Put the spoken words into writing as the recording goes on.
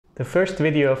The first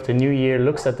video of the new year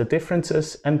looks at the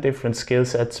differences and different skill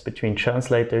sets between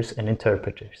translators and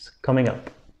interpreters. Coming up.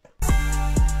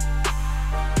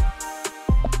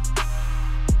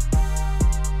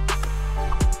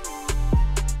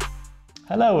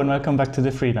 Hello and welcome back to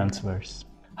the Freelanceverse.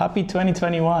 Happy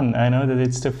 2021! I know that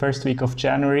it's the first week of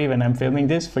January when I'm filming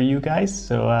this for you guys,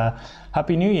 so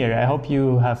Happy New Year! I hope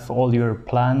you have all your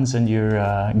plans and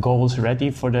your goals ready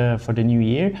for the new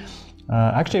year.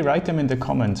 Actually write them in the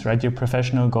comments, write your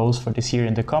professional goals for this year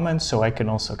in the comments so I can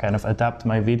also kind of adapt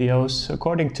my videos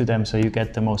according to them so you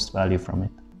get the most value from it.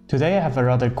 Today I have a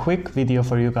rather quick video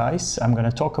for you guys. I'm going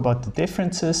to talk about the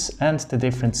differences and the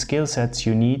different skill sets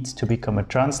you need to become a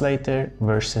translator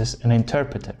versus an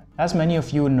interpreter. As many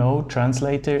of you know,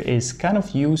 translator is kind of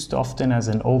used often as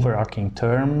an overarching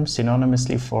term,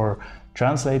 synonymously for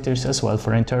translators as well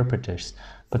for interpreters.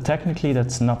 But technically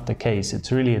that's not the case. It's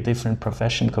really a different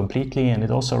profession completely, and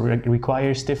it also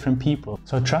requires different people.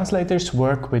 So translators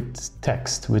work with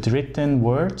text, with written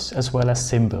words as well as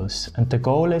symbols. And the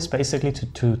goal is basically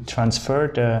to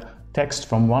transfer the text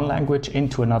from one language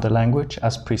into another language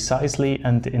as precisely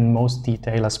and in most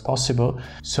detail as possible,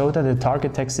 so that the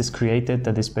target text is created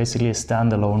that is basically a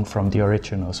standalone from the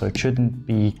original. So it shouldn't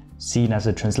be seen as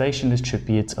a translation, it should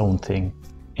be its own thing.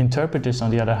 Interpreters,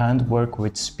 on the other hand, work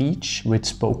with speech, with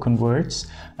spoken words,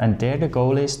 and there the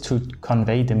goal is to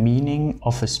convey the meaning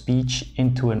of a speech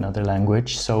into another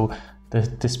language. So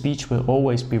the speech will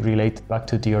always be related back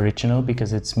to the original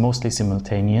because it's mostly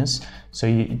simultaneous. So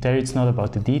there it's not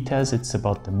about the details, it's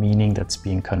about the meaning that's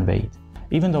being conveyed.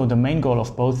 Even though the main goal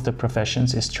of both the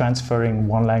professions is transferring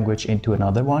one language into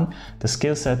another one, the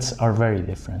skill sets are very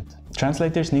different.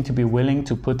 Translators need to be willing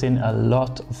to put in a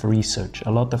lot of research.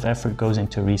 A lot of effort goes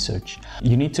into research.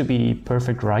 You need to be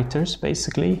perfect writers,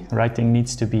 basically. Writing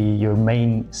needs to be your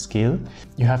main skill.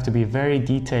 You have to be very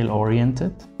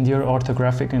detail-oriented. Your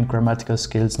orthographic and grammatical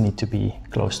skills need to be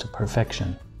close to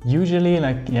perfection. Usually,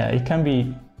 it can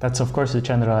be, that's of course a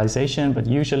generalization, but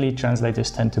usually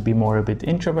translators tend to be more a bit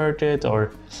introverted,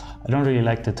 or I don't really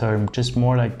like the term, just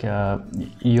more like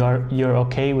you're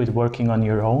okay with working on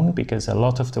your own because a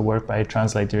lot of the work by a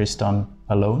translator is done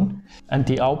alone. And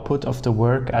the output of the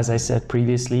work, as I said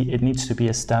previously, it needs to be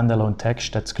a standalone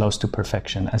text that's close to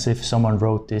perfection, as if someone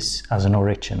wrote this as an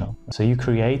original. So you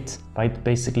create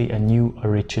basically a new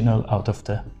original out of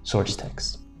the source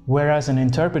text. Whereas an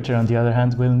interpreter, on the other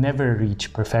hand, will never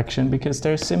reach perfection because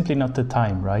there's simply not the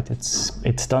time, right?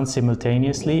 It's done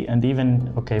simultaneously, and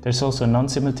even, there's also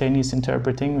non-simultaneous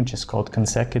interpreting, which is called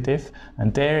consecutive,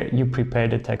 and there you prepare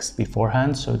the text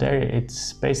beforehand, so there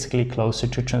it's basically closer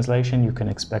to translation, you can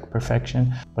expect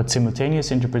perfection. But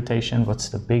simultaneous interpretation, what's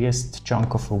the biggest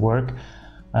chunk of the work?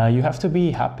 You have to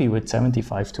be happy with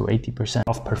 75 to 80%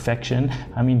 of perfection.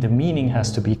 I mean, the meaning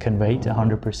has to be conveyed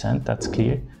 100%, that's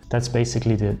clear. That's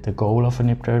basically the goal of an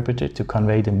interpreter, to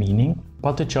convey the meaning.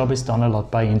 But the job is done a lot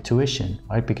by intuition,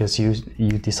 right? Because you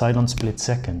decide on split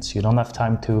seconds. You don't have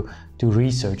time to do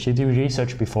research. You do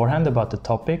research beforehand about the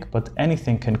topic, but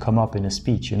anything can come up in a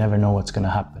speech. You never know what's going to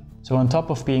happen. So on top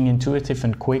of being intuitive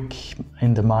and quick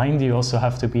in the mind, you also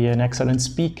have to be an excellent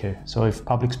speaker. So if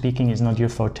public speaking is not your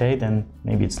forte, then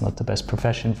maybe it's not the best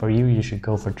profession for you. You should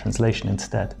go for translation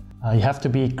instead. You have to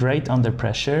be great under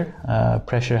pressure.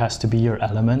 Pressure has to be your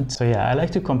element. So yeah, I like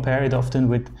to compare it often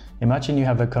with, imagine you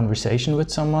have a conversation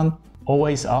with someone.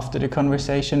 Always after the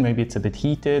conversation, maybe it's a bit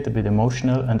heated, a bit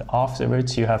emotional, and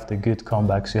afterwards you have the good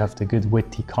comebacks, you have the good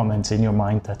witty comments in your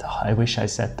mind that, oh, I wish I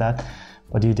said that.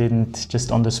 But you didn't,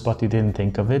 just on the spot, you didn't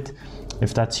think of it.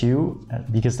 If that's you,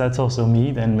 because that's also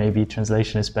me, then maybe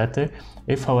translation is better.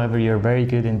 If, however, you're very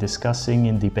good in discussing,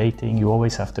 in debating, you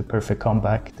always have the perfect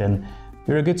comeback, then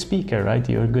you're a good speaker, right?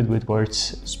 You're good with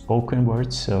words, spoken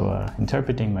words, so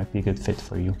interpreting might be a good fit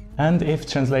for you. And if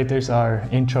translators are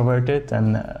introverted,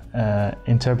 then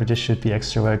interpreters should be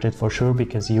extroverted for sure,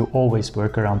 because you always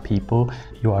work around people.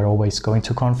 You are always going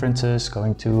to conferences,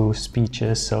 going to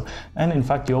speeches, and in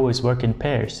fact you always work in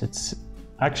pairs. It's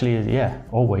actually, yeah,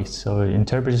 always. So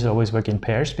interpreters always work in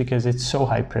pairs because it's so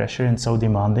high pressure and so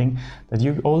demanding that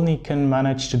you only can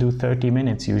manage to do 30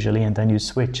 minutes usually, and then you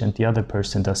switch and the other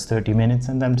person does 30 minutes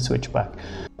and then switch back.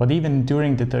 But even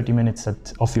during the 30 minutes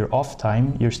of your off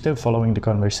time, you're still following the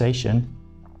conversation.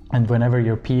 And whenever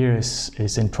your peer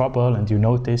is in trouble and you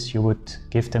notice, you would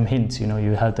give them hints, you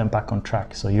help them back on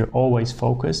track. So you're always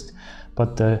focused,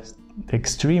 but the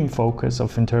extreme focus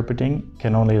of interpreting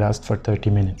can only last for 30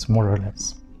 minutes, more or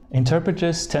less.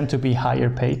 Interpreters tend to be higher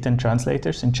paid than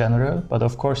translators in general, but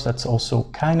of course that's also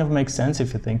kind of makes sense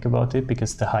if you think about it,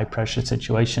 because the high pressure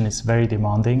situation is very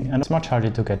demanding and it's much harder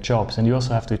to get jobs, and you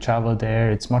also have to travel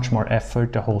there. It's much more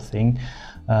effort, the whole thing.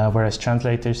 whereas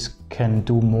translators can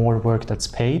do more work that's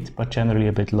paid, but generally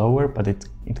a bit lower, but it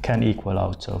can equal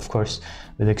out. So of course,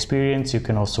 with experience, you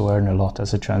can also earn a lot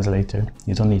as a translator.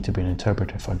 You don't need to be an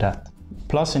interpreter for that.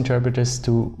 Plus, interpreters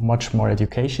do much more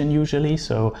education usually.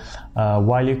 So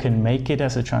while you can make it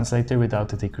as a translator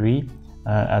without a degree,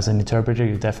 as an interpreter,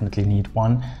 you definitely need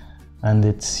one. And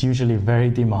it's usually very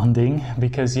demanding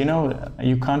because, you know,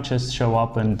 you can't just show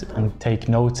up and take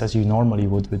notes as you normally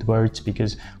would with words,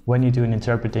 because when you do an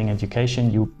interpreting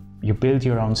education, you build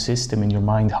your own system in your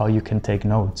mind how you can take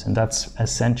notes, and that's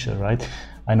essential, right?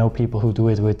 I know people who do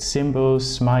it with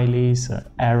symbols, smileys,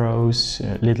 arrows,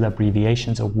 little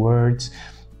abbreviations of words.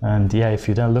 And yeah, if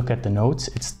you then look at the notes,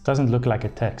 it doesn't look like a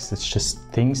text. It's just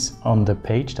things on the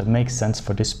page that make sense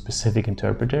for this specific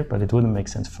interpreter, but it wouldn't make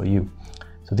sense for you.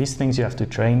 So these things you have to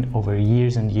train over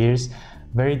years and years,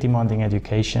 very demanding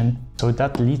education. So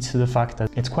that leads to the fact that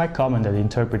it's quite common that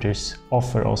interpreters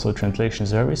offer also translation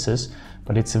services,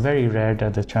 but it's very rare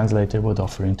that the translator would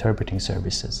offer interpreting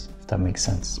services, if that makes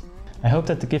sense. I hope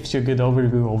that gives you a good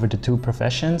overview over the two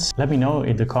professions. Let me know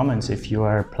in the comments if you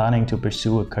are planning to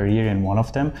pursue a career in one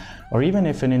of them, or even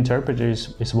if an interpreter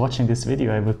is watching this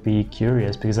video. I would be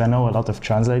curious, because I know a lot of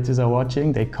translators are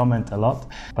watching, they comment a lot,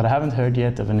 but I haven't heard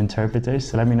yet of an interpreter,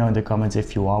 so let me know in the comments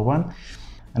if you are one.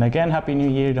 And again, Happy New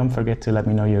Year, don't forget to let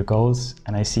me know your goals,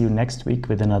 and I see you next week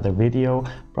with another video,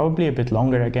 probably a bit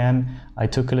longer again. I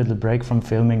took a little break from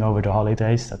filming over the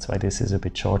holidays, that's why this is a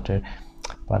bit shorter.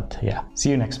 But yeah,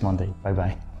 see you next Monday. Bye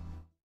bye.